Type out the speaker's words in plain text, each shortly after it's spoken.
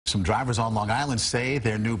Some drivers on Long Island say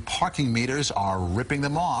their new parking meters are ripping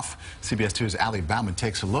them off. CBS 2's Bauman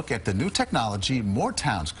takes a look at the new technology more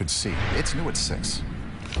towns could see. It's new at 6.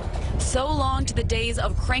 So long to the days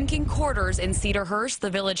of cranking quarters in Cedarhurst, the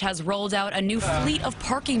village has rolled out a new fleet of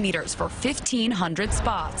parking meters for 1,500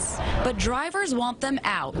 spots. But drivers want them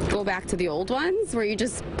out. Go back to the old ones where you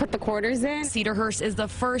just put the quarters in. Cedarhurst is the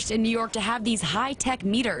first in New York to have these high-tech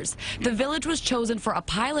meters. The village was chosen for a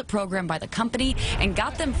pilot program by the company and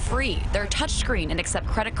got them free. They're touchscreen and accept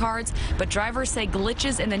credit cards, but drivers say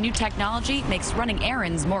glitches in the new technology makes running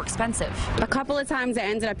errands more expensive. A couple of times I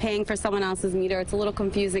ended up paying for someone else's meter. It's a little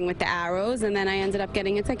confusing with the arrows, and then I ended up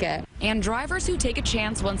getting a ticket. And drivers who take a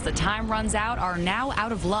chance once the time runs out are now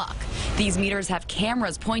out of luck. These meters have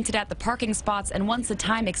cameras pointed at the parking spots, and once the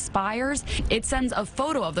time expires, it sends a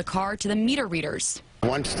photo of the car to the meter readers.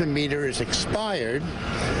 Once the meter is expired,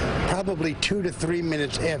 probably 2 to 3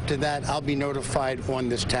 minutes after that, I'll be notified on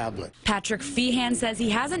this tablet. Patrick Feehan says he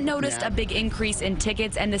hasn't noticed a big increase in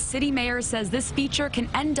tickets, and the city mayor says this feature can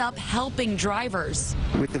end up helping drivers.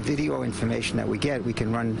 With the video information that we get, we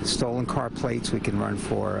can run stolen car plates, we can run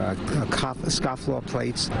for scofflaw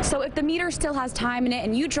plates. So if the meter still has time in it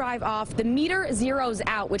and you drive off, the meter zeroes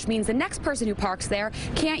out, which means the next person who parks there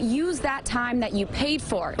can't use that time that you paid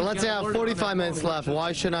for. Let's say I have 45 minutes left.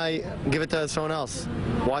 Why should I give it to someone else?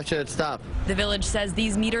 Why should it stop? The village says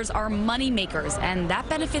these meters are money makers, and that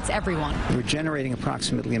benefits everyone. We're generating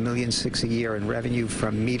approximately $1.6 million a year in revenue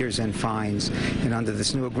from meters and fines, and under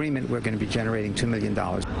this new agreement, we're going to be generating $2 million.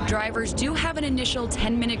 Drivers do have an initial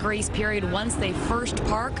 10-minute grace period once they first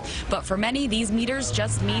park, but for many, these meters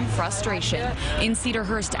just mean frustration. In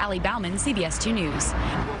Cedarhurst, Bauman, CBS 2 News.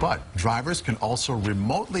 But drivers can also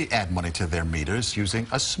remotely add money to their meters using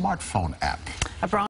a smartphone app.